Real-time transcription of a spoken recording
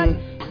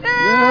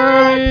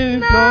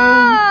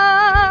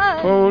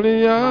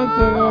as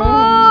the Lord.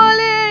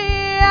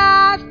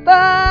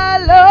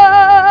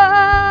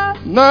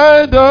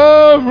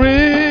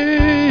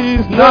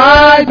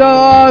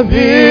 Neither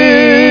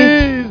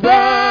is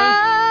any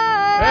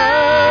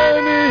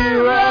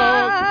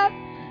rock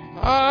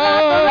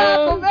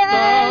as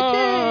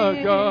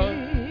the God.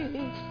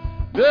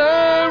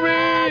 There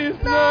is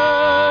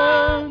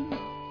none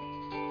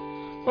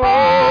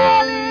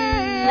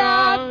holy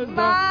as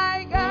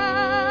my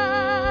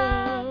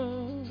God.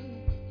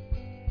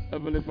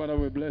 Heavenly Father,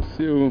 we bless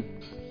you.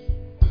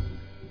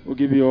 We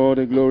give you all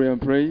the glory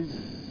and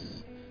praise.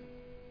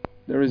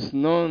 There is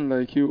none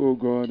like you, O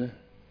God.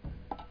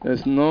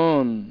 There's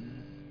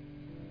none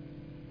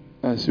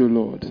as you,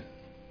 Lord.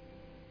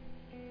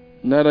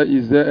 Neither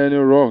is there any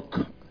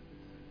rock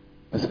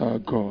as our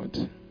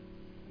God.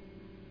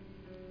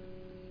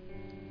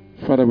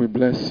 Father, we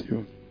bless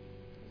you.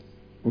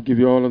 We give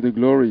you all of the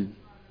glory.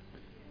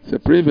 It's a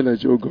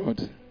privilege, O God,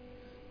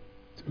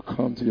 to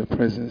come to your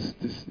presence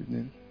this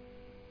evening.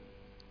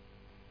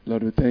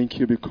 Lord, we thank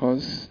you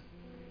because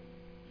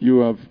you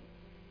have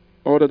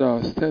ordered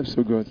our steps,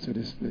 O God, to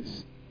this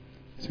place,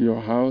 to your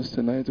house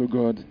tonight, O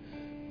God,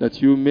 that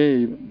you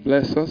may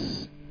bless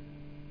us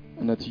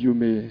and that you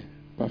may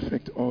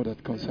perfect all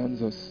that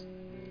concerns us.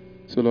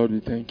 So, Lord,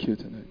 we thank you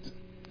tonight.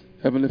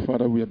 Heavenly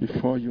Father, we are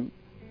before you.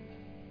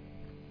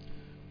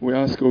 We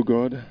ask, O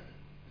God,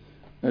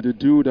 that you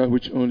do that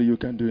which only you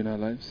can do in our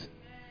lives.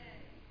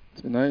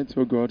 Tonight,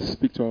 O God,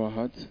 speak to our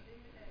hearts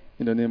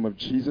in the name of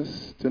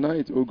Jesus.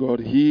 Tonight, O God,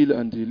 heal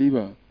and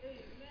deliver.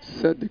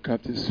 Set the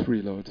captives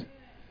free, Lord.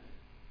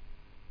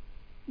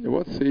 The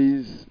word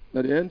says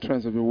that the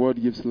entrance of your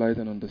word gives light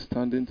and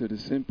understanding to the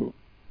simple.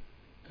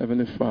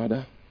 Heavenly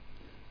Father,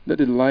 let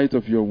the light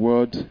of your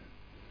word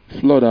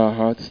flood our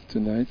hearts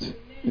tonight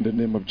in the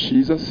name of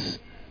Jesus.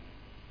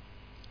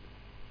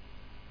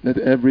 Let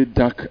every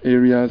dark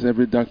areas,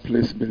 every dark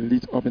place be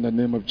lit up in the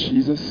name of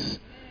Jesus.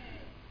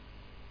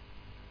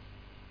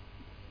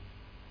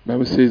 The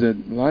Bible says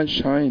that light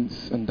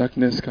shines and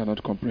darkness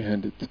cannot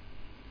comprehend it.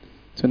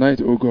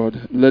 Tonight, O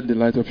God, let the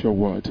light of your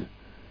word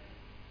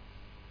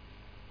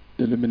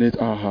illuminate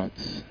our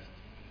hearts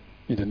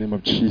in the name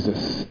of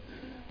Jesus.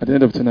 At the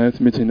end of tonight's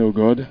meeting, O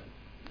God,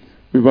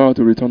 we vow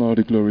to return all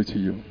the glory to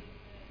you.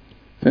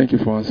 Thank you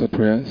for answered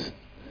prayers.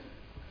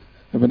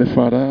 Heavenly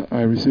Father,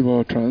 I receive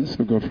all trance,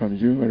 O God, from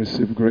you. I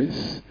receive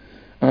grace.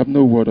 I have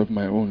no word of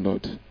my own,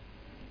 Lord.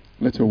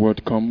 Let your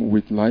word come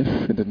with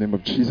life in the name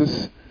of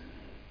Jesus.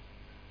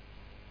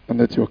 And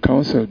let your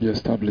counsel be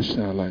established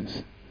in our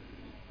lives.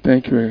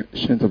 Thank you,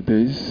 Ancient of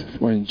Days,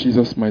 for in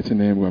Jesus' mighty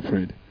name we are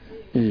prayed.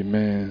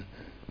 Amen.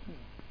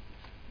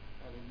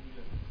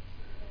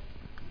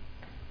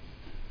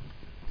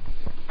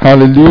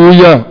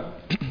 Hallelujah.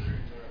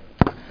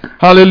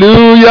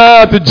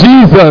 Hallelujah to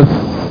Jesus.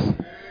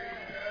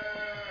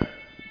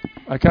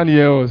 I can't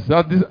hear us.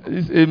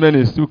 This amen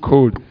is too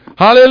cold.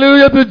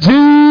 Hallelujah to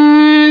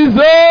Jesus.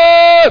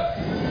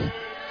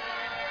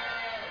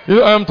 You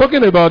know, I'm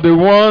talking about the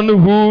one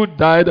who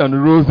died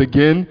and rose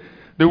again.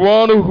 The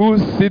one who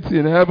sits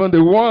in heaven.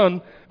 The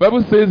one, the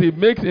Bible says he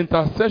makes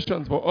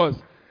intercessions for us.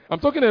 I'm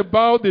talking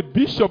about the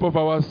bishop of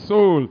our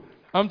soul.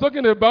 I'm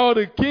talking about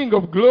the King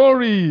of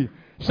glory.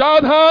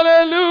 Shout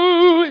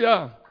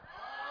hallelujah.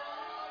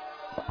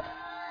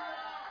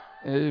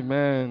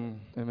 Amen.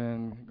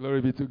 Amen.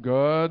 Glory be to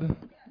God.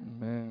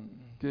 Amen.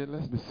 Okay,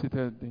 let's be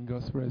seated in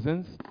God's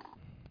presence.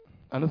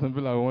 I know some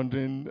people are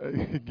wondering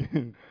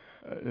again,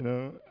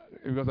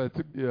 because I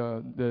took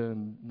the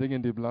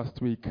digging deep last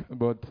week,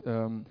 but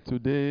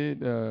today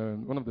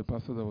one of the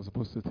pastors I was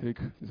supposed to take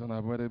is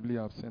unavoidably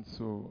absent,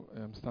 so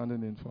I'm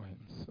standing in for him.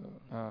 So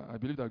I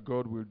believe that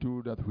God will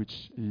do that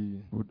which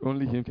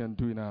only Him can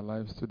do in our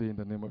lives today in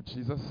the name of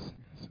Jesus.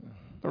 So,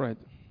 all right.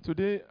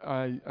 Today,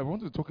 I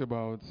want to talk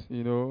about,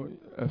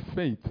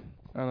 faith.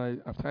 And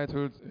I've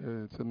titled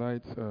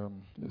tonight's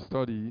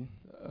study,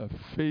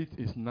 Faith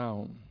is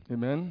Now.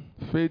 Amen?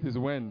 Faith is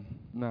when?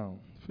 Now.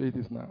 Faith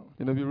is now.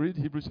 If you read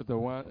Hebrews chapter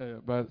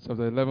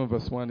 11,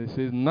 verse 1, it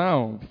says,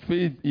 now,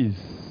 faith is.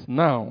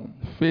 Now,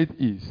 faith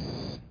is.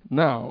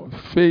 Now,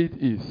 faith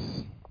is.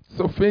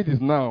 So faith is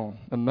now,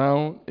 and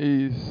now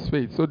is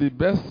faith. So the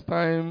best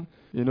time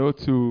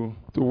to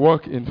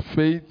walk in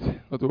faith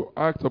or to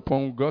act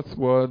upon God's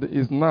word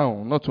is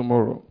now, not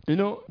tomorrow.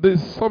 The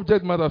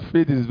subject matter of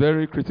faith is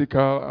very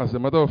critical. As a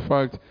matter of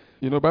fact,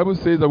 Bible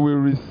says that we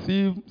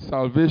receive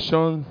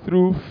salvation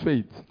through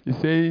faith. It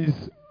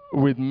says,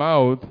 with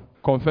mouth,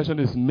 confession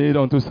is made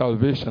unto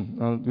salvation,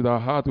 and with our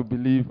heart we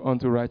believe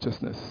unto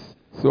righteousness.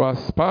 So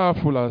as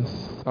powerful as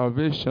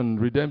salvation,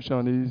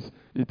 redemption is,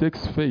 it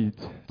takes faith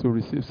to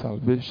receive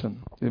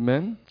salvation.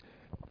 Amen?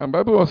 And the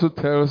Bible also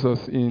tells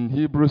us in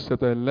Hebrews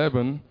chapter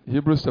 11,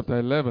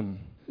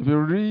 if you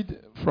read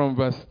from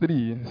verse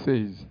 3, it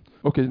says,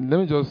 okay, let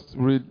me just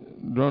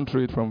run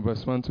through it from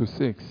verse 1 to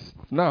 6.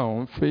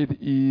 Now, faith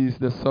is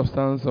the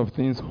substance of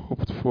things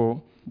hoped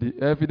for, the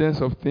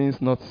evidence of things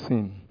not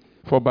seen.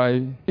 For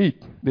by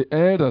it the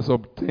elders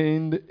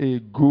obtained a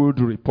good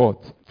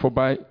report. For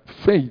by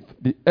faith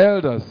the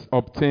elders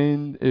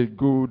obtained a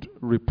good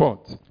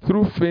report.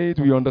 Through faith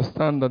we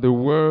understand that the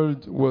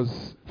world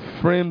was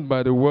framed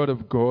by the word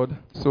of God,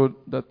 so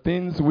that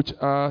things which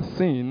are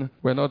seen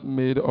were not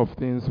made of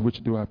things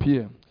which do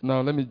appear.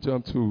 Now let me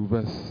jump to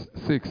verse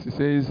 6. It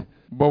says,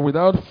 but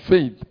without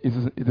faith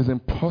it is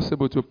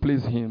impossible to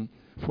please him.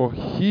 For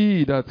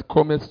he that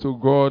cometh to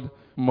God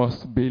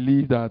must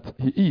believe that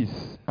he is,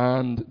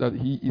 and that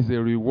he is a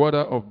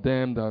rewarder of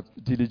them that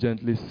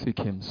diligently seek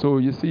him. So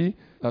you see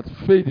that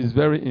faith is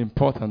very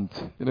important.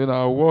 In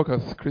our work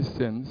as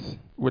Christians,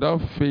 without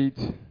faith,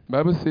 the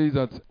Bible says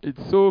that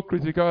it's so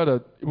critical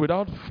that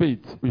without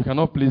faith, we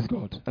cannot please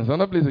God. And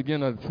another place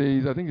again that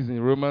says, I think it's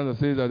in Romans,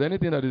 that says that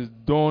anything that is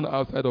done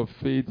outside of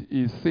faith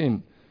is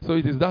sin. So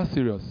it is that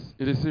serious.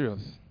 It is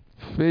serious.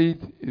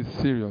 Faith is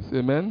serious.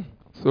 Amen?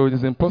 So it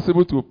is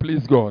impossible to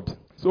please God.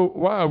 So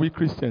why are we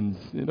Christians?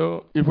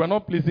 If we're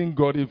not pleasing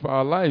God, if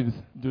our lives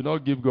do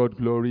not give God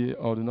glory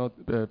or do not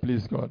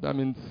please God, that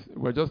means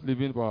we're just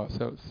living for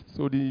ourselves.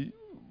 So the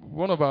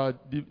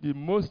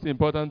most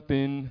important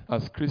thing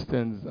as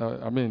Christians,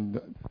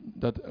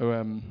 that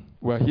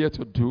we're here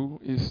to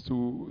do is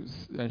to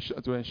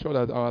ensure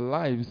that our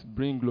lives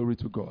bring glory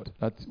to God,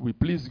 that we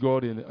please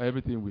God in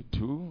everything we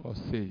do or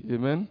say.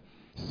 Amen?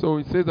 So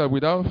it says that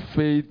without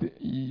faith,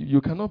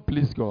 you cannot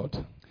please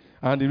God.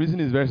 And the reason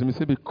is very simple. It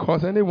says,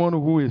 because anyone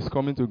who is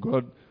coming to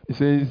God, it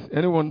says,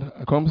 anyone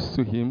who comes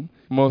to him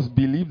must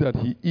believe that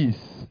he is,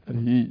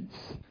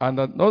 and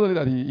that not only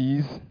that he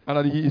is, and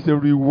that he is a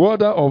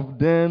rewarder of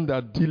them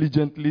that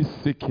diligently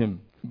seek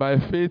him. By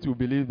faith, we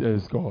believe there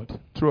is God.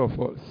 True or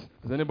false?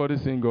 Has anybody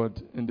seen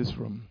God in this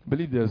room?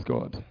 Believe there is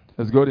God.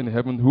 There's God in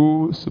heaven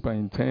who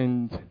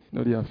superintends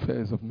the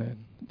affairs of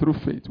men. Through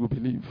faith, we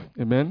believe.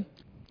 Amen?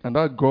 And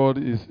that God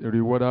is a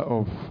rewarder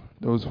of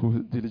those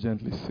who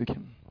diligently seek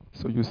him.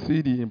 So you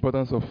see the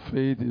importance of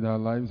faith in our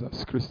lives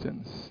as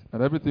Christians.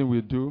 And everything we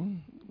do,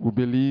 we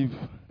believe,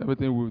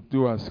 everything we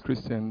do as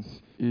Christians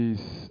it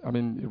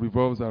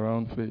revolves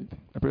around faith.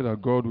 I pray that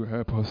God will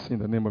help us in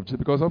the name of Jesus.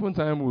 Because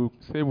oftentimes we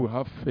say we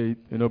have faith,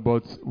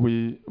 but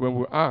when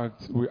we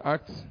act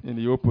in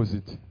the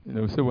opposite.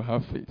 We say we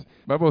have faith.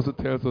 The Bible also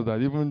tells us that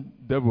even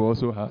the devil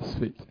also has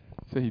faith.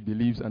 Say he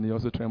believes and he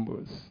also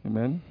trembles.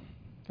 Amen?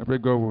 I pray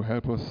God will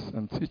help us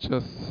and teach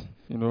us,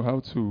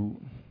 how to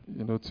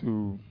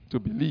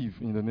believe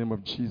in the name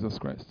of Jesus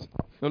Christ.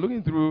 Now,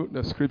 looking through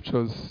the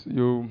scriptures,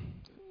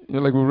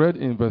 like we read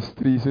in verse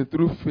 3, it says,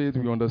 through faith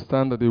we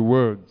understand that the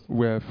words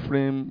were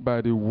framed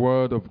by the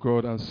word of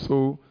God, and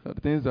so the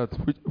things that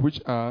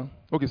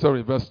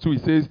verse 2,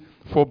 it says,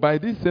 for by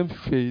this same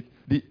faith,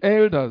 the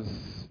elders,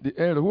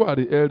 who are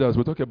the elders?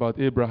 We'll talk about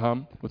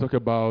Abraham, we'll talk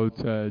about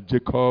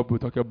Jacob, we'll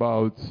talk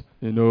about,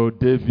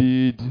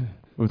 David,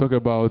 we'll talk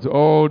about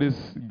all these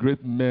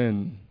great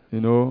men,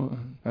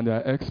 and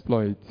their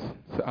exploits.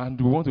 And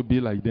we want to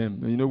be like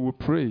them. We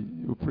pray,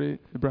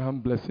 Abraham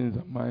blessings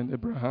are mine.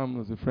 Abraham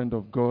was a friend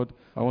of God.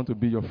 I want to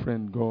be your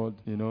friend, God.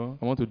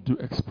 I want to do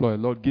exploit.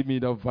 Lord, give me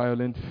that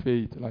violent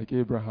faith like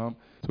Abraham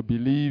to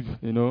believe,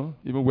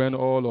 even when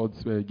all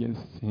odds were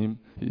against him,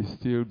 he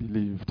still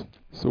believed.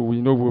 So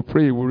we'll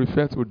pray, we'll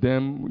refer to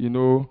them,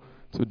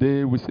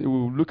 today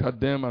we'll look at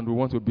them and we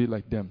want to be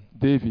like them.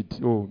 David,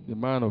 the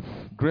man of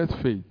great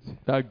faith,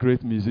 that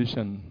great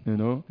musician,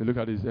 you look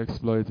at his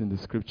exploits in the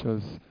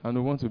scriptures and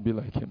we want to be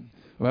like him.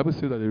 The Bible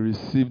says that they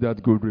received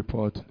that good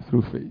report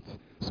through faith.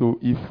 So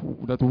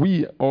that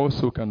we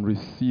also can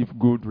receive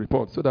good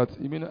reports. So that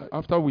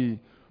after we've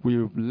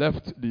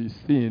left the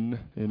scene,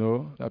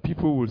 that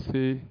people will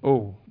say,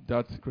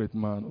 that great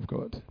man of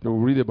God. They will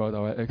read about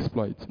our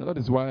exploits. And that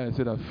is why I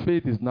say that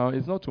faith is now,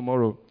 it's not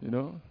tomorrow,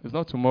 it's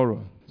not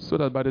tomorrow. So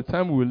that by the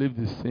time we leave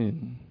this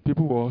scene,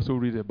 people will also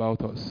read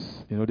about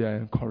us. They are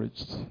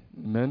encouraged.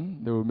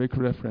 Amen? They will make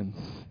reference.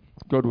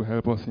 God will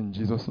help us in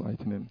Jesus'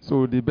 mighty name.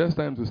 So the best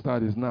time to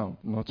start is now,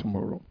 not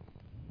tomorrow.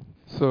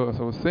 So as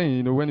I was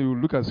saying, when you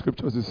look at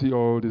scriptures, you see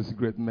all these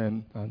great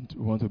men and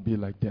you want to be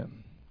like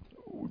them.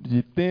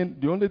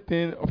 The only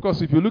thing, of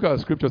course, if you look at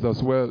scriptures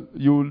as well,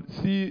 you'll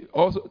see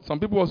also some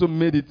people also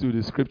made it to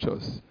the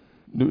scriptures.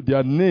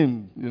 Their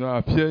name,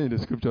 appear in the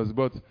scriptures,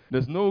 but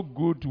there's no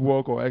good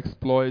work or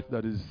exploit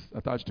that is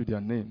attached to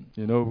their name.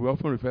 We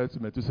often refer to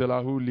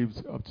Methuselah, who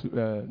lived up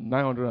to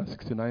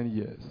 969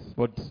 years,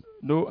 but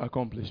no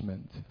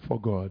accomplishment for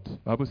God. The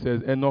Bible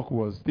says Enoch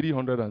was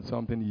 300 and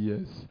something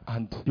years,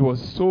 and he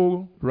was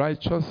so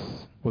righteous,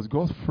 was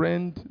God's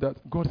friend, that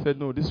God said,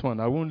 no, this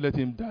one, I won't let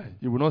him die.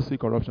 He will not see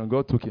corruption.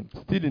 God took him.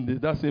 Still in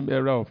that same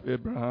era of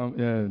Abraham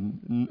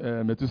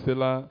and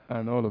Methuselah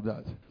and all of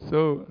that.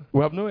 So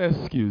we have no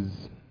excuse.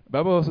 The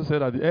Bible also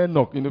said that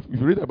Enoch, if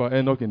you read about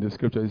Enoch in the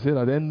scripture, it said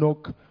that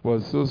Enoch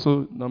was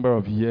so number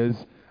of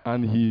years,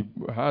 and he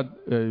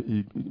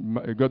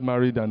got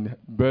married and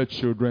birthed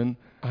children.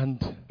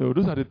 And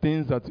those are the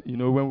things that,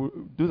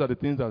 those are the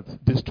things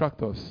that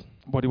distract us.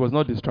 But he was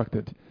not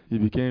distracted. He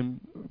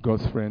became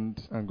God's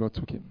friend, and God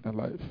took him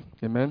alive.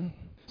 Amen?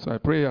 So I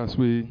pray as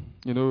we,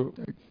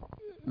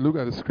 look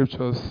at the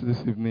scriptures this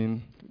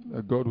evening.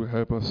 That God will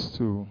help us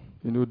to,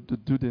 to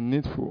do the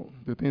needful,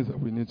 the things that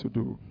we need to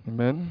do.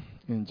 Amen.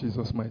 In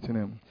Jesus' mighty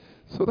name.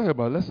 So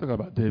let's talk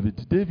about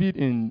David. David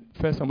in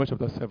 1 Samuel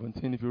chapter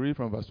 17, if you read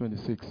from verse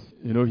 26,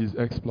 his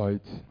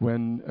exploit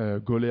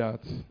when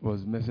Goliath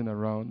was messing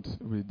around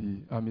with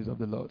the armies of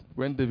the Lord.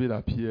 When David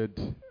appeared,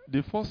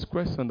 the first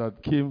question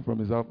that came from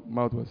his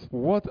mouth was,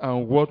 what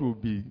and what will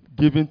be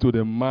given to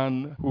the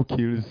man who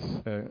kills,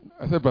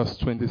 I said verse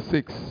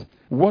 26,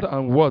 what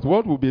and what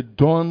will be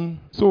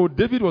done? So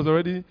David was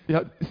already, he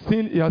had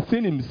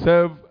seen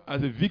himself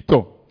as a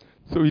victor.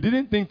 So he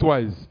didn't think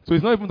twice. So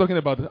he's not even talking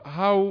about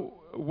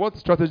what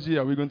strategy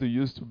are we going to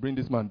use to bring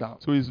this man down?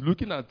 So he's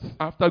looking at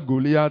after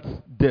Goliath's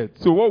death.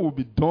 So what will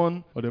be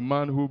done for the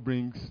man who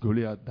brings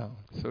Goliath down?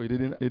 So he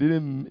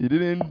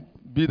didn't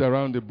beat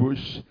around the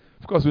bush.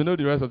 Of course, we know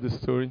the rest of the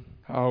story,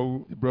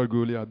 how he brought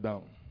Goliath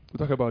down. We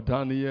talk about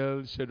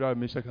Daniel, Shadrach,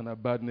 Meshach, and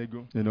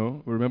Abednego.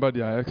 We remember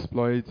their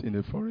exploits in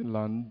a foreign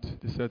land.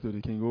 They said to the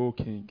king, "Oh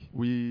king,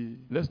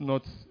 let's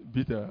not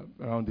beat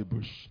around the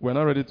bush. We're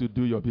not ready to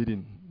do your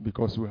bidding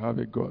because we have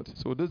a God."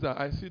 So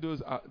I see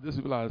those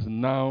people as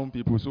now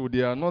people. So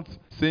they are not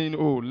saying,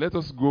 "Oh, let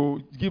us go.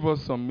 Give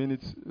us some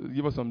minutes.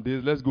 Give us some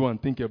days. Let's go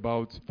and think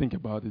about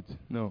it."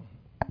 No,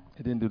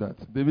 he didn't do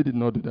that. David did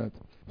not do that.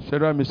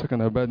 Shadrach, Meshach,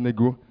 and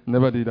Abednego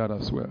never did that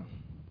as well.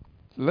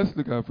 Let's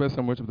look at 1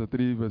 Samuel chapter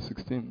 3, verse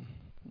 16.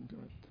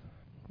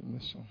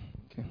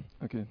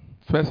 Okay.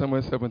 1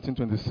 Samuel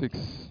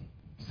 17:26.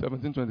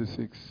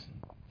 17:26.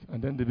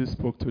 And then David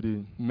spoke to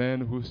the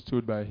men who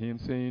stood by him,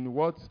 saying,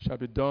 "What shall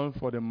be done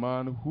for the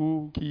man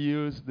who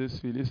kills this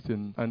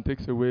Philistine and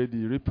takes away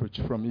the reproach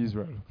from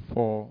Israel?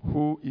 For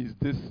who is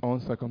this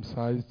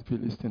uncircumcised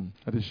Philistine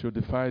that he should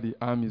defy the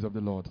armies of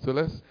the Lord?" So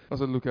let's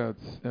also look at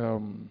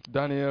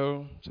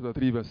Daniel chapter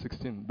 3, verse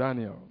 16.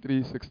 Daniel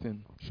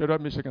 3:16.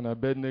 Shadrach, Meshach, and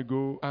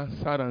Abednego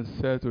answered and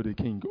said to the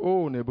king,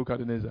 "O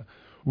Nebuchadnezzar,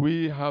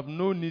 we have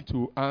no need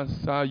to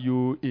answer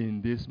you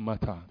in this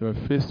matter." They were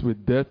faced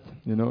with death,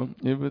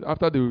 Even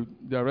after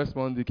their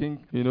response, the king,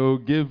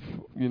 gave,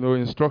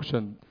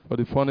 instruction for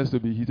the furnace to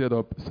be heated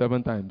up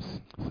 7 times.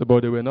 So,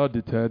 but they were not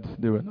deterred.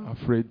 They were not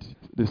afraid.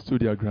 They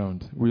stood their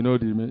ground. We know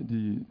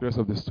the rest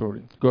of the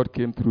story. God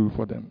came through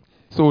for them.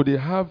 So they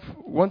have,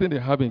 one thing they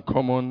have in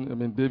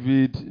common,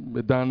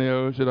 David,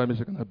 Daniel, Shadrach,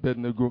 Meshach, and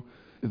Abednego,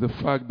 is the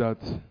fact that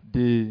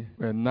they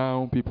were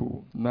now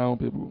people.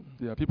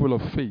 They are people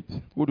of faith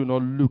who do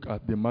not look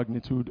at the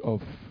magnitude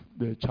of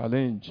the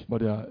challenge,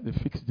 but they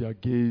fix their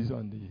gaze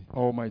on the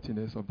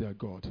almightiness of their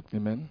God.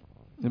 Amen?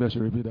 Maybe I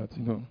should repeat that.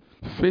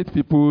 Faith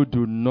people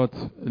do not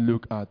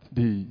look at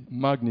the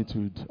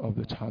magnitude of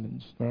the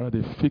challenge. Rather,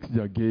 they fix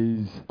their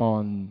gaze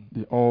on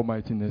the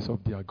almightiness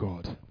of their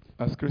God.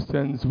 As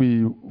Christians,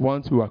 we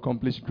want to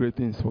accomplish great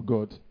things for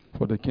God,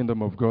 for the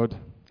kingdom of God.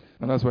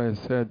 And that's why I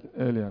said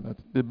earlier that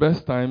the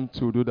best time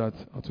to do that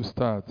or to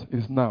start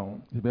is now.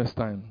 The best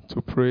time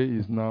to pray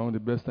is now. The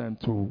best time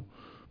to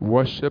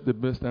worship, the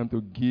best time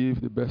to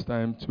give, the best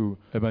time to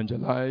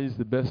evangelize,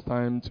 the best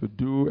time to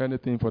do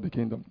anything for the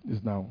kingdom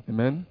is now.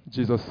 Amen?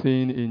 Jesus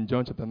saying in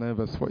John chapter 9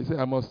 verse 4, he said,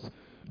 "I must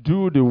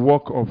do the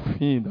work of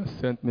him that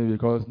sent me,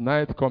 because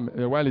night cometh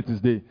while it is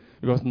day,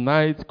 because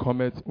night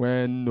cometh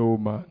when no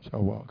man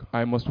shall work.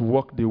 I must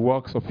work the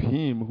works of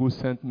him who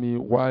sent me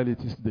while it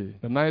is day.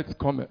 The night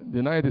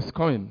is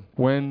coming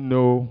when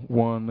no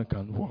one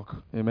can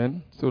work."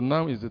 Amen. So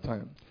now is the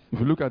time. If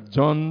you look at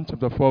John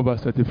chapter 4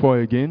 verse 34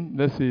 again,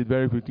 let's say it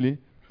very quickly.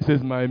 It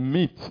says, "My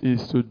meat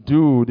is to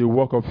do the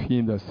work of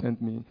him that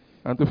sent me,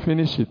 and to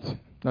finish it."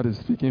 That is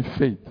speaking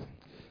faith.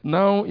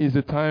 Now is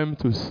the time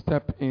to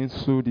step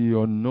into the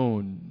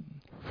unknown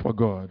for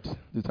God.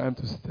 The time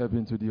to step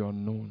into the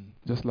unknown.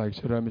 Just like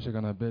Shadrach, Meshach,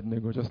 and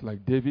Abednego, just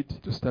like David,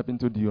 to step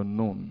into the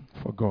unknown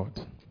for God.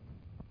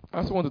 I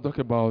also want to talk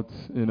about,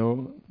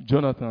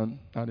 Jonathan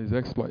and his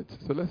exploits.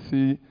 So let's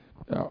see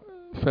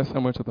 1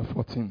 Samuel chapter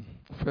 14.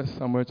 1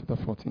 Samuel chapter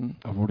 14.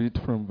 I will read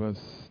from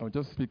I'll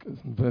just speak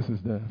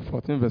verses there.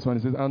 14 verse 1.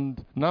 It says,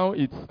 "And now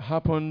it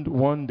happened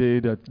one day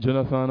that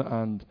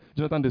Jonathan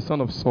the son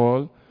of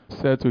Saul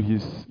said to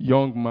his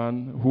young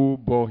man who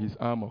bore his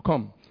armor,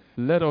 'Come,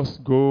 let us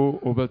go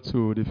over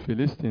to the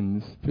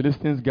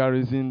Philistines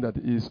garrison that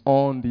is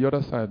on the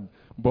other side.'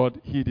 But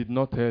he did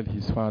not tell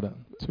his father.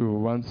 So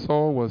when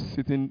Saul was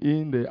sitting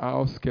in the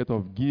outskirts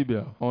of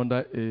Gibeah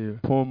under a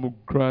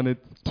pomegranate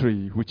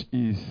tree, which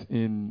is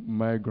in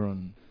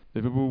Migron,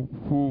 the people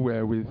who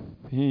were with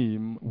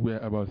him were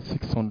about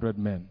 600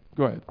 men."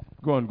 Go ahead.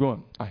 Go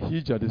on.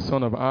 Ahijah, the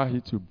son of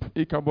Ahitub,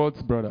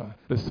 Ichabod's brother,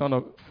 the son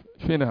of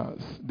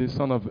Phinehas, the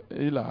son of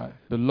Eli,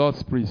 the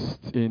Lord's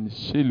priest in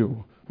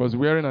Shiloh, was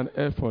wearing an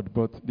ephod,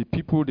 but the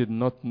people did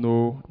not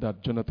know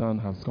that Jonathan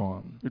has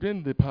gone.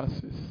 Between the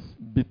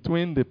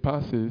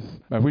passes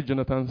by which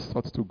Jonathan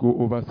sought to go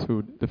over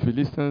to the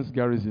Philistines'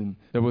 garrison,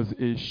 there was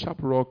a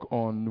sharp rock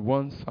on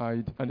one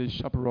side and a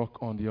sharp rock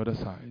on the other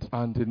side.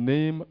 And the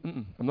name,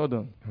 I'm not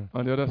done,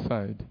 on the other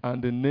side.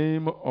 And the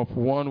name of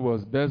one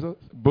was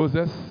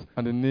Bozez,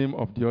 and the name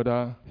of the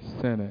other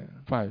Seneh.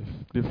 5.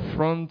 The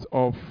front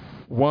of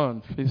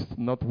One faced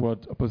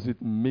northward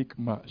opposite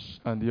Michmash,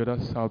 and the other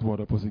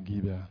southward opposite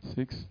Gibeah.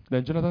 6.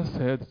 Then Jonathan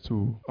said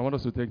to, I want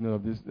us to take note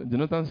of this.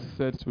 Jonathan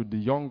said to the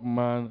young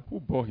man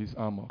who bore his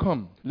armor,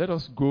 come, let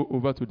us go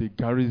over to the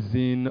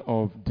garrison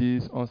of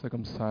these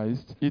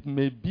uncircumcised. It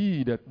may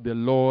be that the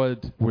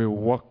Lord will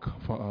work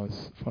for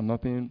us, for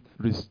nothing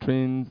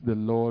restrains the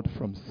Lord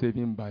from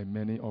saving by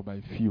many or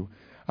by few.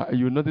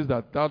 You notice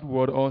that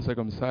word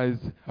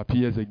uncircumcised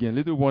appears again.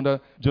 Little wonder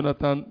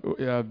Jonathan,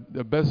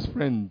 the best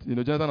friend,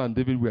 Jonathan and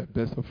David were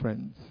best of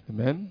friends.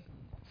 Amen?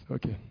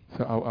 Okay,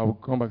 so I will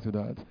come back to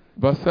that.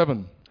 Verse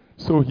 7.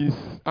 So his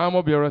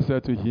armor bearer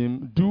said to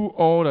him, do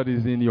all that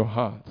is in your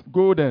heart.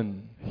 Go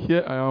then,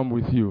 here I am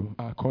with you,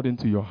 according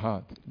to your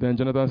heart. Then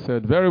Jonathan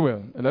said, very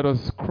well, let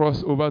us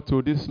cross over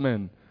to these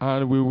men,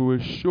 and we will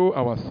show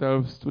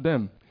ourselves to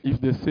them. If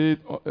they say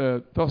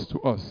thus to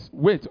us,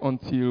 wait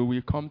until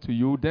we come to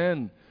you,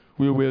 then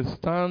we will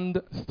stand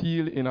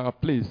still in our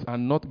place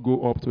and not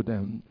go up to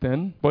them.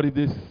 Then, but if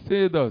they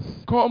say thus,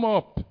 come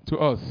up to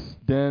us,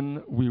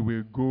 then we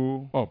will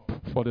go up.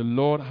 For the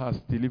Lord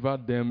has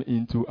delivered them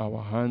into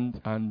our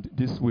hand, and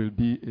this will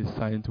be a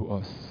sign to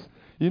us.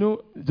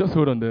 Just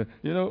hold on there.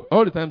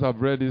 All the times I've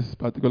read this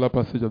particular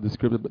passage of the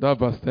scripture, but that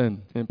verse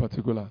 10 in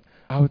particular,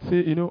 I would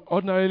say,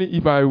 ordinarily,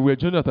 if I were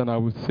Jonathan, I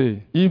would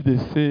say, if they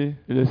say,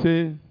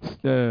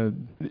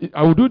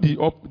 I would do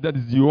that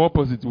is the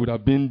opposite would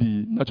have been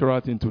the natural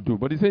thing to do.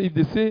 But if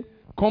they say,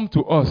 come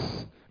to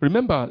us,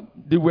 remember,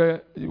 it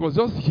was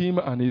just him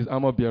and his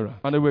armor bearer,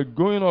 and they were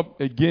going up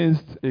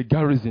against a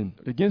garrison,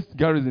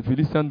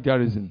 Philistine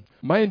garrison.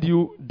 Mind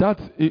you, that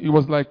it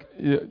was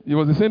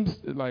the same,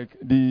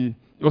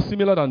 it was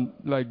similar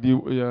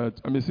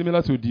than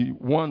similar to the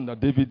one that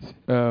David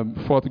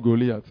fought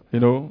Goliath.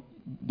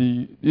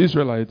 The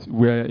Israelites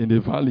were in the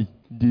valley.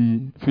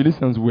 The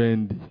Philistines were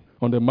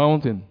on the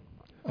mountain.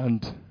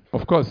 And,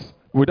 of course,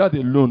 with that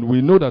alone,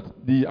 we know that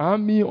the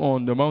army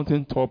on the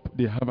mountain top,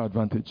 they have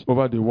advantage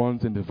over the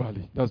ones in the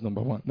valley. That's number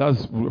one.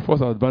 That's the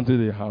first advantage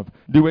they have.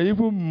 They were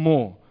even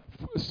more.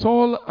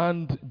 Saul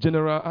and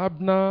General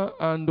Abner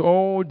and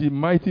all the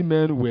mighty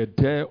men were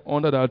there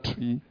under that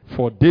tree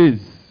for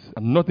days,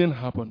 and nothing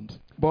happened.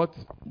 But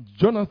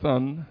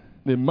Jonathan,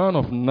 the man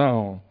of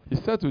now, he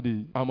said to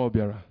the armor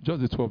bearer,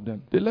 just the two of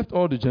them, they left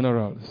all the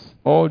generals,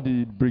 all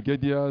the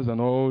brigadiers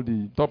and all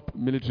the top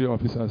military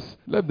officers,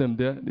 left them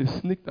there. They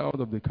sneaked out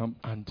of the camp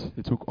and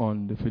they took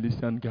on the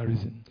Philistine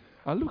garrison.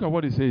 And look at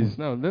what he says.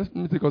 Now, let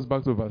me take us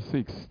back to verse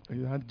 6.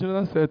 And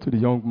Jonathan said to the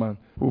young man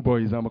who bore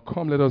his armor,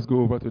 come, let us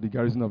go over to the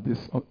garrison of this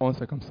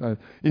uncircumcised.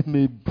 It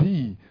may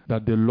be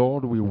that the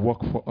Lord will work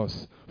for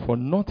us, for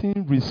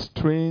nothing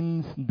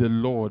restrains the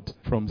Lord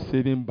from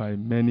saving by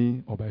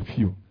many or by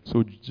few.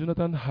 So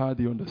Jonathan had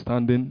the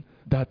understanding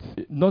that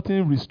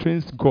nothing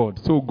restrains God.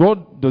 So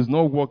God does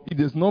not work. It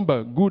is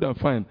number, good and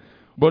fine.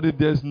 But if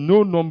there's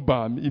no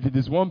number, if it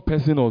is one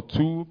person or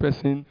two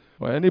person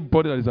or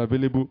anybody that is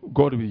available,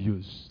 God will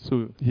use.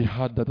 So he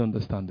had that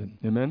understanding.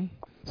 Amen?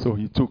 So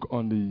he took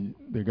on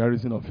the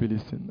garrison of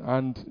Philistine.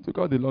 And to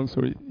cut the long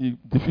story, he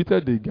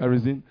defeated the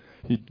garrison.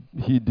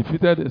 He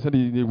defeated,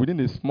 within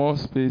a small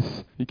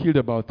space, he killed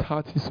about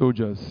 30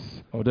 soldiers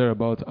or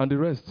thereabout, and the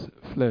rest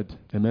fled.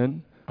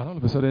 Amen? And all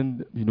of a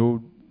sudden,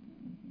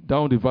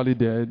 down the valley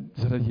there,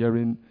 they started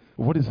hearing,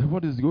 what is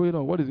going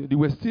on? What is it? They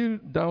were still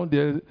down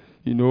there,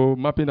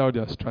 mapping out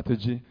their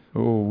strategy.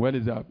 Oh, when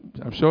is that?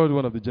 I'm sure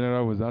one of the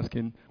generals was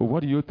asking,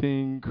 what do you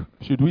think?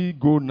 Should we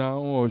go now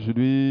or should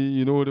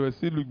we, they were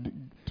still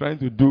trying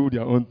to do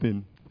their own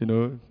thing,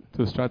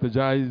 to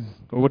strategize.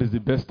 What is the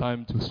best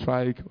time to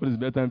strike? What is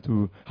the best time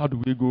to, how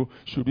do we go?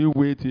 Should we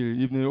wait till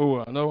evening? Oh,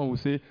 another one will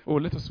say,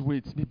 let us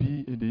wait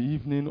maybe in the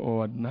evening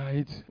or at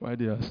night while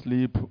they are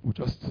asleep.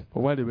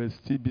 Or while they were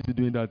still busy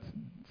doing that,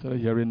 started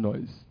hearing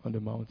noise on the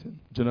mountain.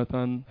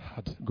 Jonathan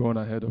had gone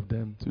ahead of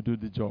them to do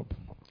the job.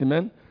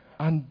 Amen?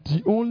 And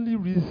the only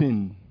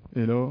reason,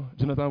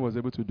 Jonathan was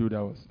able to do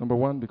that was, number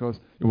one, because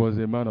he was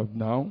a man of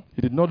now.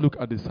 He did not look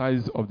at the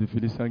size of the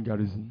Philistine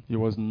garrison. He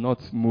was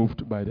not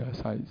moved by their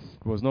size.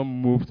 He was not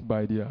moved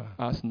by their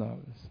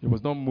arsenals. He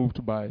was not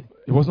moved.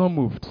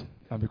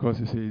 And because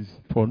he says,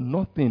 for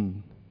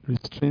nothing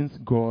restrains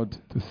God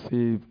to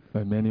save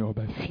by many or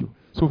by few.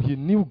 So he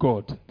knew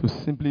God,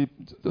 just simply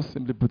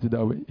put it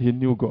that way. He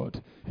knew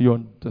God. He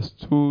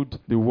understood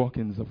the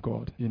workings of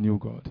God. He knew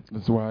God.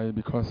 That's why,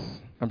 because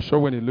I'm sure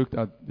when he looked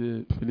at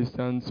the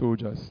Philistine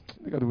soldiers,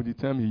 look at the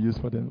term he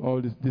used for them,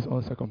 all this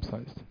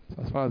uncircumcised.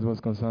 So as far as he was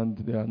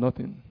concerned, they are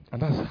nothing.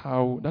 And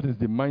that is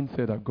the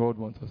mindset that God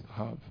wants us to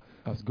have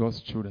as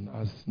God's children,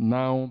 as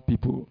now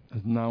people,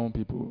 not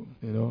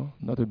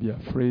to be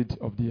afraid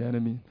of the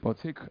enemy, but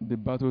take the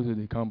battle to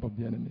the camp of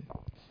the enemy.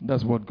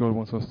 That's what God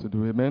wants us to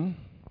do. Amen?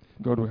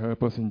 God will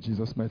help us in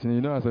Jesus' mighty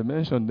name. As I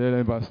mentioned there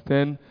in verse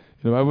 10,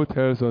 the Bible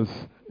tells us,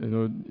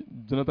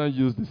 Jonathan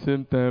used the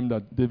same term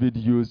that David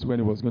used when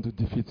he was going to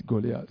defeat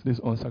Goliath,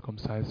 this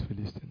uncircumcised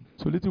Philistine.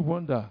 So little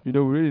wonder, we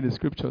read in the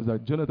scriptures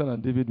that Jonathan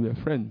and David were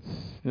friends.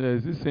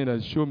 There's this saying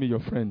that, show me your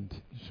friend,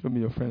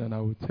 and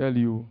I will tell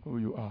you who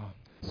you are.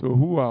 So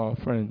who are our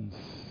friends?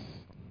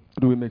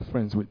 Who do we make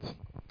friends with?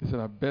 He said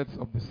that birds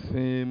of the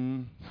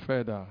same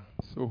feather.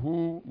 So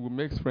who we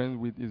make friends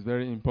with is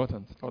very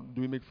important. Or do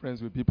we make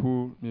friends with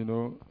people,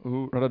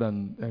 who rather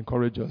than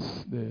encourage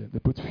us, they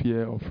put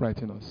fear or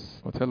frighten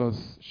us, or tell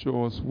us,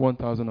 show us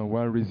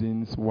 1,001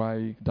 reasons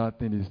why that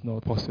thing is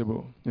not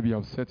possible. Maybe you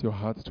have set your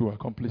heart to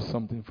accomplish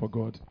something for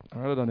God.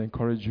 And rather than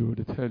encourage you,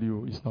 they tell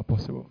you it's not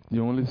possible.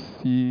 You only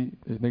see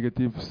a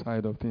negative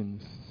side of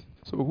things.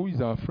 So who is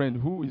our friend?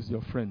 Who is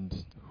your friend?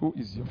 Who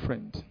is your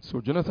friend?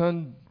 So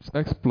Jonathan's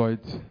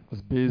exploit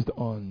was based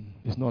on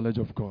his knowledge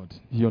of God.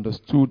 He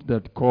understood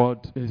that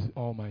God is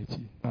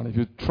almighty. And if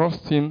you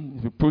trust him,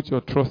 if you put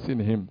your trust in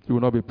him, you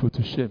will not be put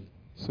to shame.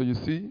 So you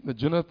see, the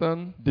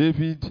Jonathan,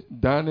 David,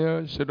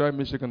 Daniel, Shadrach,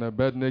 Meshach, and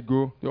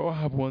Abednego, they all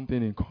have one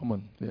thing in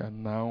common. They are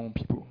now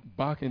people.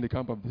 Back in the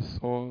camp of the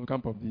Saul,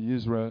 camp of the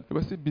Israel, they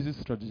were still busy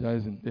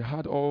strategizing. They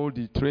had all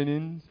the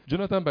trainings.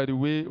 Jonathan, by the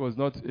way, was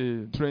not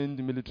a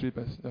trained military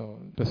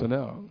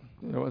personnel.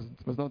 He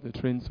was not a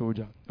trained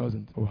soldier. He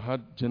wasn't. He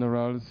had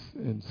generals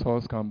in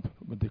Saul's camp,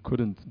 but they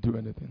couldn't do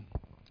anything.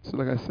 So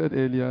like I said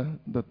earlier,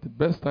 that the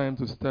best time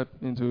to step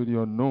into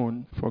the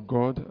unknown for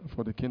God,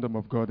 for the kingdom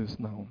of God is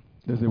now.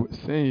 There's a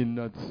saying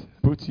that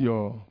put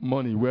your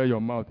money where your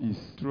mouth is.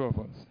 True of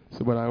us.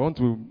 So but I want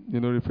to,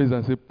 rephrase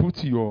and say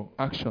put your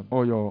action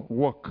or your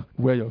work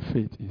where your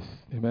faith is.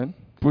 Amen?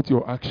 Put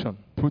your action,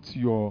 put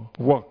your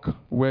work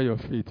where your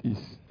faith is.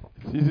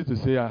 It's easy to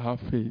say I have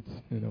faith,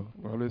 we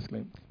always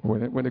claim.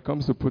 When it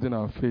comes to putting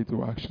our faith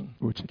to action,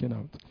 we're checking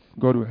out.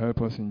 God will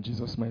help us in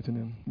Jesus' mighty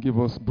name. Give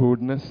us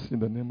boldness in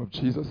the name of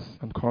Jesus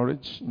and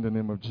courage in the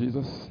name of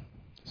Jesus.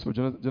 So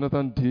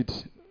Jonathan did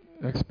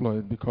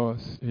exploit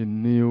because he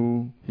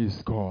knew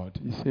his God.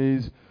 He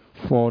says,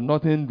 for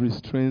nothing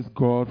restrains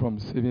God from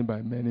saving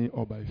by many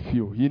or by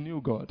few. He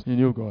knew God. He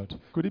knew God.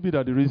 Could it be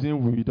that the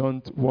reason we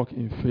don't walk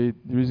in faith,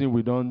 the reason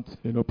we don't,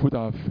 put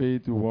our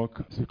faith to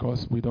work is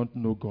because we don't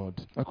know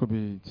God? That could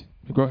be it.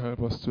 May God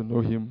help us to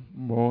know him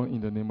more in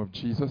the name of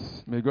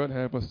Jesus. May God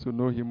help us to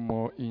know him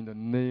more in the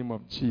name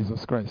of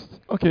Jesus Christ.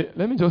 Okay,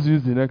 let me just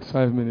use the next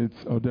 5 minutes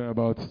or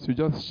thereabouts to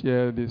just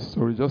share this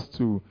story, just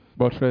to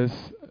buttress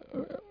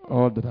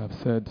all that I've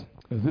said.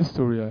 There's this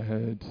story I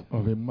heard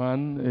of a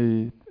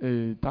man,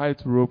 a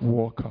tightrope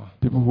walker,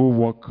 people who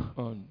walk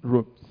on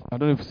ropes. I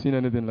don't know if you've seen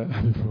anything like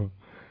that before.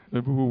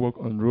 People who walk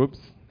on ropes,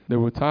 they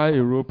will tie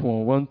a rope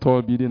on one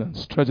tall building and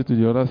stretch it to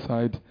the other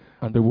side,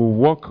 and they will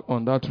walk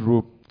on that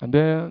rope. And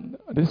then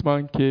this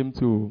man came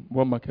to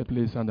one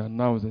marketplace and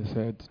announced and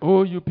said,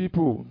 "Oh, you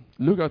people,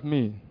 look at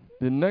me.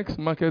 The next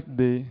market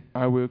day,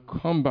 I will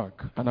come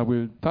back and I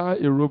will tie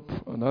a rope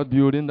on that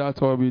building, that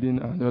tall building,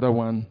 and the other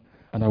one,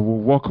 and I will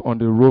walk on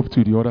the rope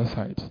to the other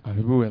side." And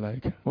people were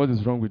like, what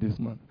is wrong with this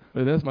man?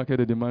 The next market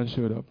day, the man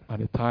showed up,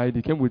 and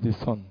he came with his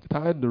son,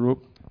 tied the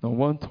rope on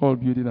one tall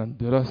building and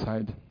the other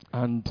side,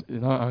 and he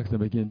now asked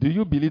them again, do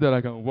you believe that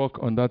I can walk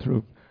on that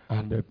rope?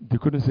 And they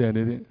couldn't say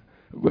anything.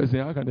 They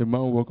saying, how can a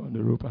man walk on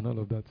the rope and all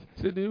of that?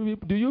 He said,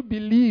 do you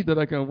believe that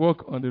I can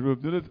walk on the rope?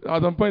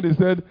 At some point, they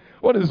said,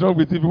 what is wrong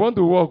with you? If you want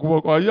to walk,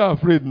 walk. Or are you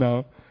afraid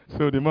now?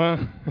 So the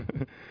man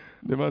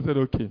said,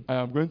 okay, I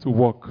am going to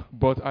walk,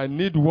 but I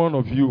need one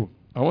of you.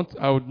 I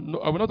will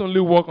not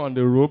only walk on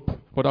the rope,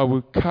 but I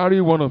will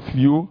carry one of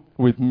you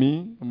with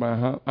me in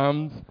my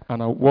arms,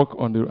 and I will walk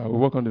on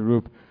the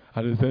rope.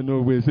 And they said, no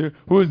way. Say,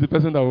 who is the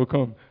person that will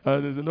come?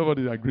 And they said,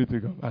 nobody agreed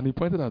to come. And he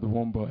pointed at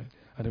one boy,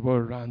 and the boy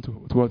ran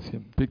towards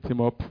him, picked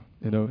him up,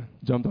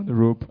 jumped on the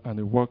rope, and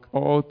he walked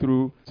all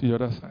through to the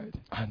other side.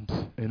 And,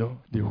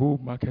 the whole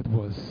market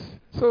was...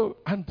 So,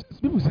 and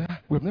people say,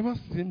 we've never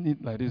seen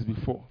it like this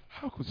before.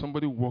 How could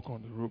somebody walk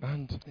on the rope?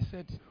 And they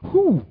said,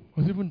 who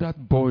was even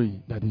that boy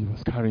that he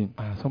was carrying?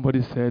 And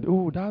somebody said,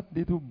 oh, that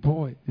little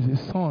boy is his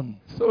son.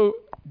 So,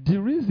 the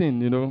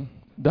reason,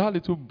 that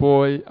little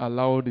boy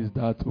allowed his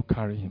dad to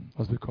carry him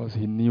was because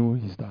he knew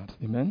his dad.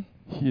 Amen?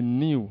 He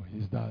knew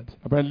his dad.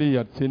 Apparently, he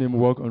had seen him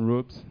walk on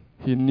ropes.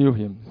 He knew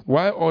him.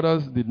 While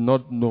others did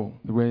not know,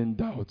 they were in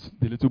doubt,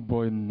 the little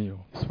boy knew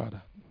his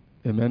father.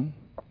 Amen?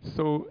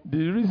 So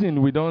the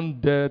reason we don't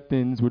dare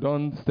things, we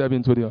don't step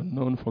into the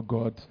unknown for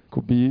God,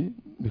 could be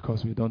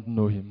because we don't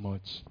know him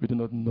much. We do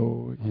not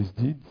know his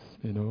deeds,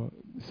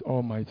 his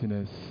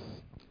almightiness.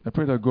 I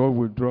pray that God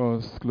will draw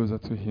us closer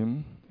to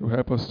him. He will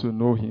help us to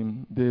know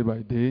him day by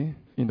day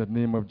in the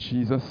name of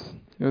Jesus.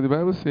 The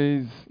Bible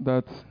says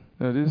that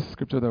this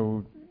scripture that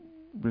we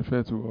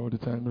refer to all the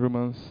time,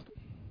 Romans.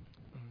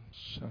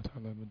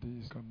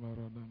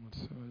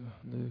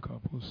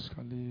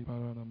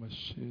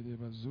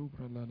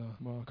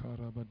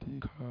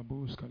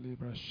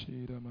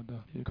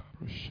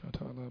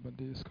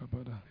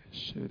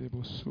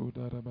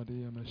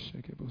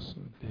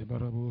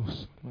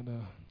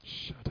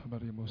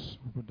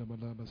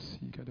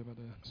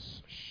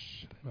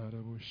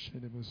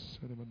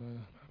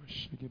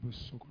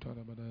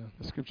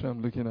 The scripture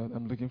I'm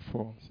looking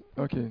for.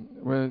 Okay,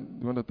 well,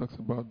 the one that talks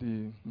about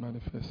the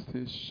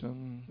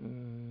manifestation.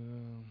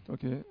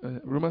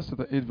 Romans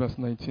chapter 8, verse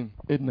 19.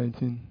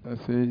 8:19. That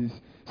says,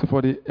 so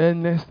for the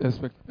earnest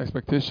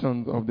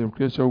expectations of the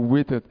creature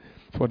waited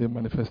for the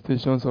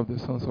manifestations of the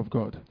sons of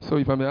God. So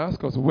if I may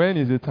ask us, when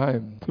is the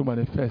time to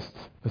manifest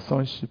the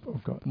sonship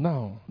of God?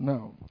 Now.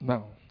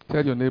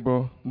 Tell your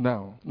neighbor,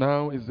 now.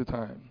 Now is the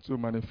time to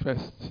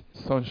manifest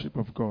sonship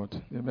of God.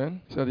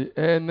 Amen? So the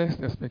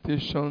earnest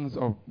expectations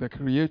of the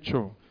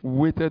creature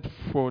waited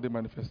for the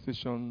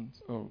manifestations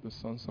of the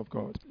sons of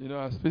God. You know,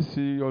 as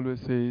PC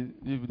always say,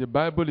 if the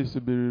Bible is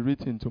to be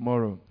rewritten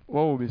tomorrow,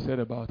 what will be said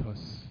about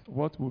us?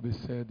 What will be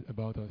said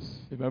about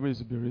us? The Bible is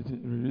to be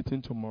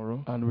rewritten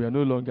tomorrow, and we are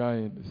no longer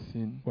in the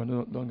sin. We are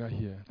no longer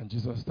here, and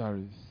Jesus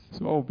tarries.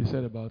 So what will be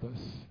said about us?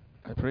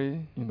 I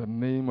pray in the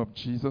name of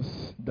Jesus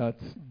that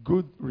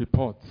good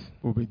reports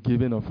will be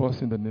given of us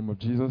in the name of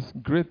Jesus.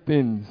 Great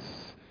things,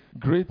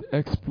 great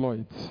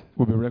exploits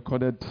will be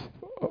recorded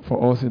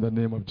for us in the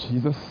name of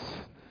Jesus.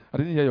 I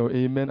didn't hear your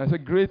amen. I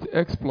said great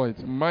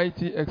exploits,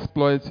 mighty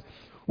exploits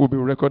will be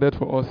recorded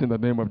for us in the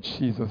name of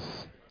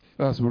Jesus.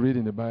 As we read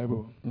in the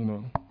Bible,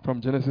 from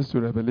Genesis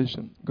to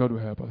Revelation, God will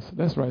help us.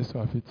 Let's rise to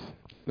our feet.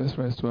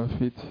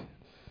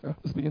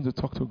 Let's begin to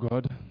talk to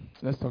God.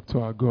 Let's talk to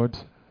our God.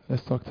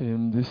 Let's talk to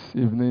Him this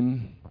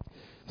evening.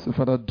 So,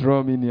 Father,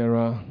 draw me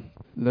nearer.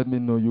 Let me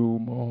know You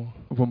more.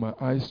 Open my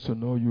eyes to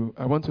know You.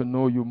 I want to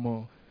know You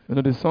more.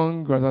 The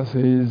song rather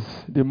says,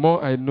 the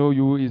more I know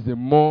You is the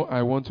more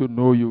I want to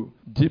know You.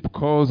 Deep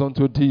calls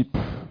unto deep.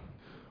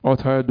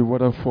 Utter the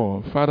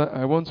waterfall. Father,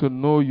 I want to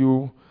know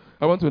You.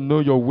 I want to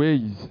know Your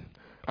ways.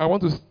 I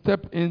want to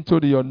step into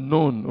the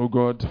unknown, O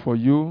God, for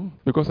You,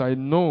 because I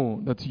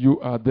know that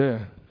You are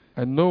there.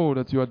 I know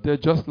that You are there,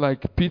 just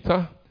like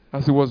Peter.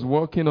 As he was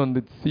walking on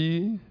the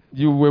sea,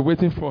 You were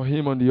waiting for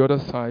him on the other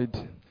side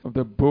of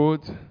the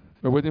boat. You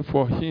were waiting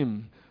for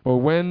him. But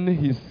when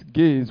his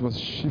gaze was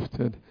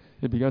shifted,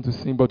 he began to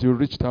sing, but You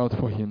reached out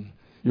for him.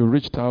 You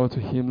reached out to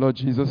him, Lord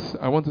Jesus.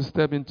 I want to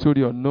step into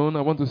the unknown.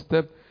 I want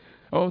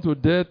to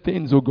dare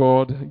things, O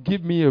God.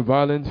 Give me a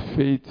violent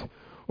faith,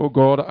 O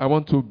God. I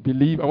want to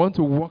believe. I want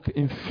to walk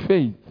in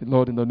faith,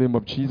 Lord, in the name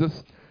of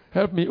Jesus.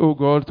 Help me, O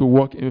God, to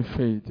walk in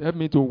faith. Help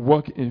me to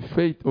walk in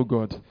faith, O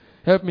God.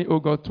 Help me, O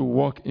God, to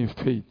walk in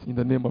faith in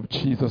the name of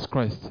Jesus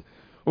Christ.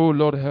 Oh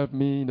Lord, help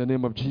me in the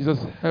name of Jesus.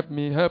 Help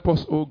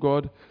us, O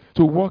God,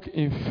 to walk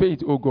in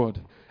faith, O God.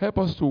 Help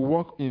us to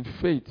walk in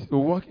faith,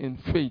 O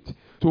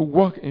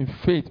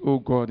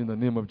God, in the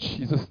name of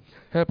Jesus.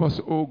 Help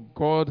us, O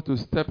God, to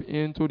step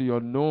into the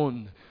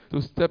unknown,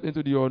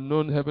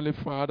 Heavenly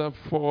Father,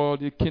 for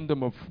the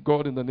kingdom of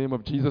God in the name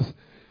of Jesus.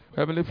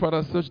 Heavenly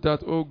Father, such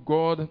that, O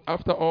God,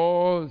 after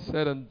all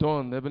said and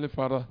done, Heavenly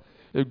Father,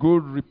 a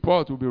good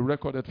report will be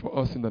recorded for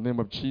us in the name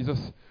of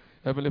Jesus.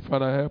 Heavenly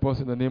Father, help us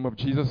in the name of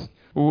Jesus.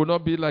 We will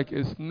not be like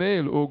a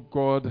snail, O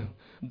God,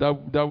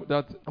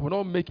 that will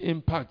not make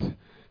impact.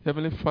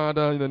 Heavenly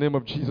Father, in the name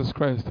of Jesus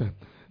Christ,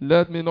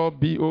 let me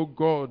not be, O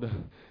God,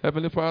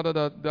 Heavenly Father,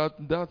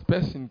 that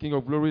person, King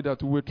of Glory,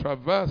 that will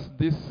traverse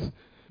this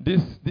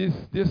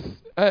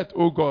earth,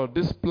 O God,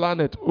 this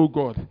planet, O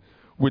God,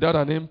 without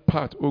an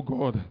impact, O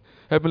God.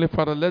 Heavenly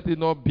Father, let it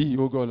not be,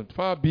 O God.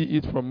 Far be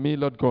it from me,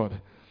 Lord God,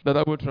 that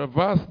I will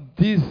traverse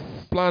this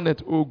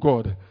planet, O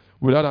God,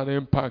 without an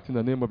impact in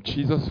the name of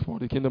Jesus for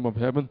the kingdom of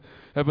heaven.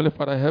 Heavenly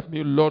Father, help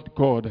me, Lord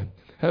God.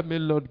 Help me,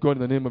 Lord God, in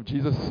the name of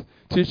Jesus.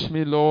 Teach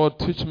me, Lord.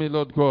 Teach me,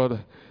 Lord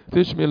God.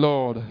 Teach me,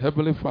 Lord.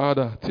 Heavenly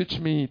Father, teach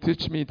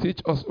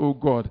us, O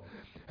God.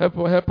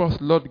 Help us,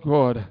 Lord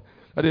God.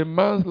 That a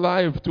man's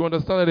life, to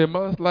understand that a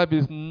man's life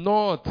is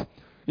not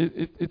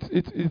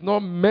it's not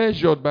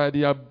measured by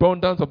the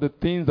abundance of the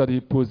things that he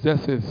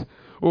possesses,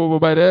 or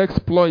by the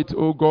exploit,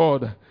 O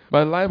God,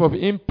 by life of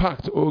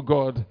impact, O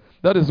God.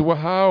 That is what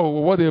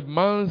a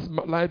man's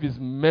life is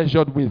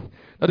measured with.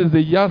 That is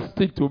the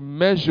yardstick to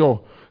measure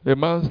a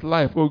man's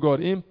life, O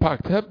God.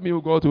 Impact. Help me, O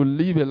God, to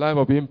live a life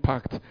of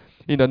impact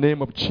in the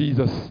name of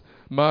Jesus.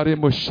 Mari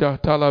Mosha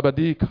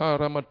Talabadi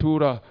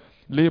Karamatura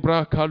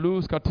Libra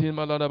Kalus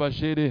Katima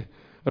Ladabashede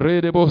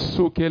Redebo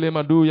Sukele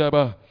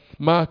Maduyaba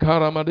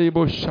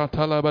Makaramadebo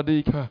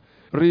Shatalabadika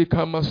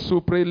Rika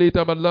Masupre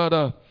Lita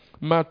Balada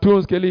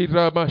Matunskeli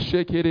Raba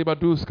Shekere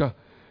Baduska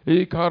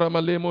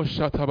Ikaramalemo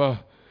Shataba.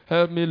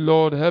 Help me,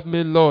 Lord. Help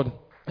me, Lord.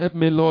 Help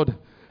me, Lord.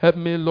 Help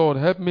me, Lord.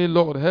 Help me,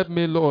 Lord. Help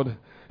me, Lord.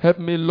 Help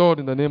me, Lord,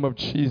 in the name of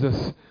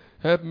Jesus.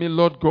 Help me,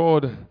 Lord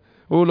God.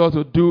 Oh, Lord,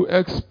 to do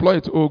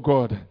exploit, oh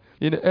God,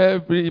 in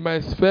my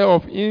sphere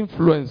of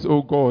influence,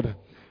 oh God,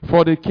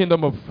 for the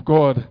kingdom of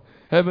God.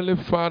 Heavenly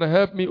Father,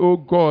 help me, oh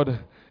God.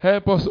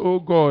 Help us, oh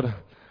God,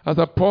 as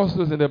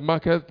apostles in the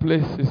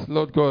marketplaces,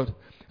 Lord God.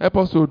 Help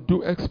us to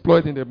do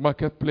exploit in the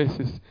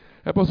marketplaces.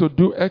 Help us to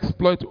do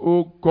exploit,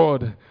 oh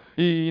God,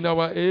 in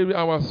our area,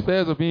 our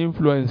spheres of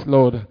influence,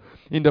 Lord,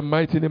 in the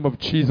mighty name of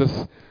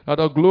Jesus. That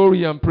our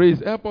glory and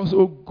praise, help us,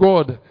 oh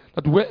God,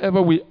 that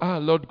wherever we are,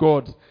 Lord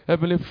God,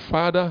 Heavenly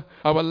Father,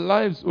 our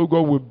lives, oh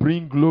God, will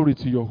bring glory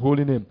to your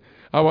holy name.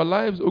 Our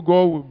lives, oh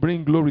God, will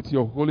bring glory to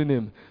your holy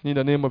name. In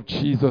the name of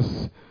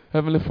Jesus.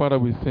 Heavenly Father,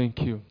 we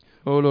thank you.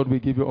 Oh Lord, we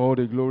give you all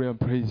the glory and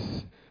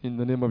praise in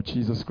the name of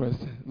Jesus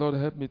Christ. Lord,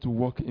 help me to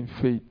walk in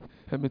faith.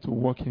 Help me to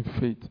walk in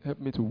faith. Help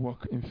me to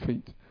walk in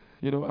faith.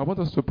 I want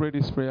us to pray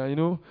this prayer.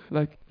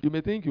 Like you may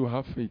think you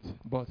have faith,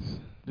 but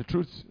the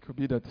truth could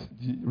be that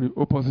the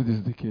opposite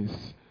is the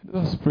case.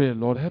 Let's pray,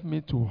 Lord, help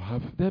me,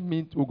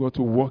 oh God,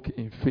 to walk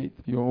in faith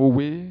your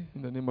way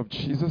in the name of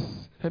Jesus.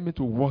 Help me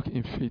to walk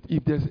in faith.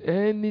 If there's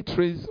any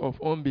trace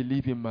of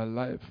unbelief in my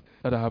life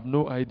that I have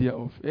no idea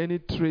of, any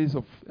trace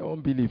of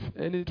unbelief,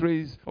 any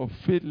trace of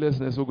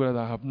faithlessness, oh God, that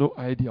I have no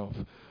idea of,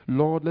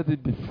 Lord, let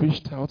it be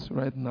fished out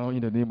right now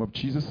in the name of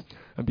Jesus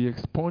and be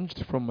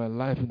expunged from my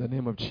life in the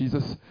name of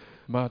Jesus.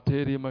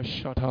 Every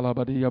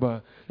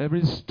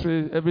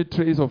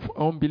trace of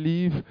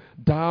unbelief,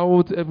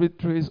 doubt, every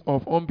trace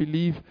of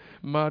unbelief,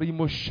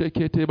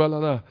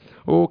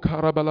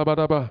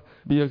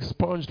 be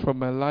expunged from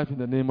my life in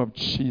the name of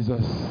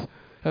Jesus.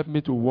 Help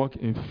me to walk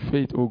in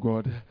faith, O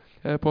God.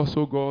 Help us,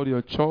 O God,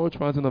 your church,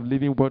 Fountain of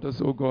Living Waters,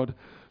 O God,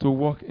 to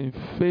walk in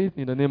faith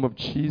in the name of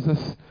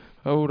Jesus.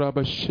 Oh,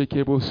 Rabba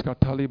Shekebo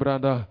Skatali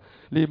Branda.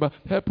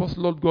 Help us,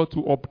 Lord God,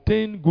 to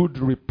obtain good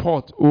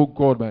report, oh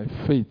God, by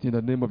faith in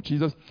the name of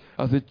Jesus.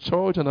 As a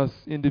church and as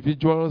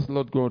individuals,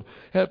 Lord God,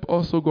 help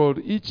us, oh God,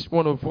 each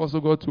one of us,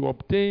 oh God, to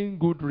obtain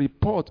good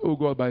report, oh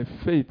God, by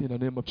faith in the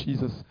name of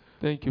Jesus.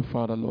 Thank you,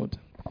 Father, Lord.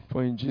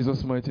 For in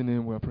Jesus' mighty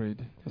name we are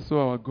prayed. So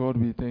our God,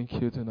 we thank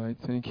you tonight.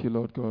 Thank you,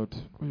 Lord God,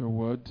 for your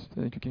word.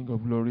 Thank you, King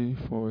of Glory,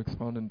 for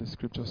expounding the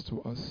scriptures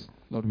to us.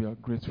 Lord, we are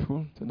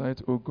grateful.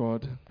 Tonight, O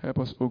God, help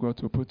us, O God,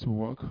 to put to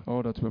work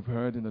all that we have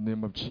heard in the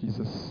name of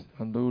Jesus.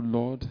 And, O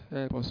Lord,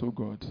 help us, O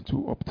God,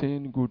 to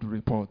obtain good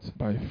report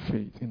by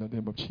faith in the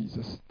name of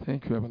Jesus.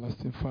 Thank you,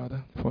 everlasting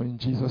Father. For in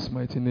Jesus'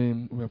 mighty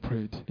name we are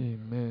prayed.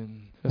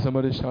 Amen. Let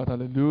somebody shout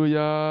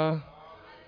hallelujah.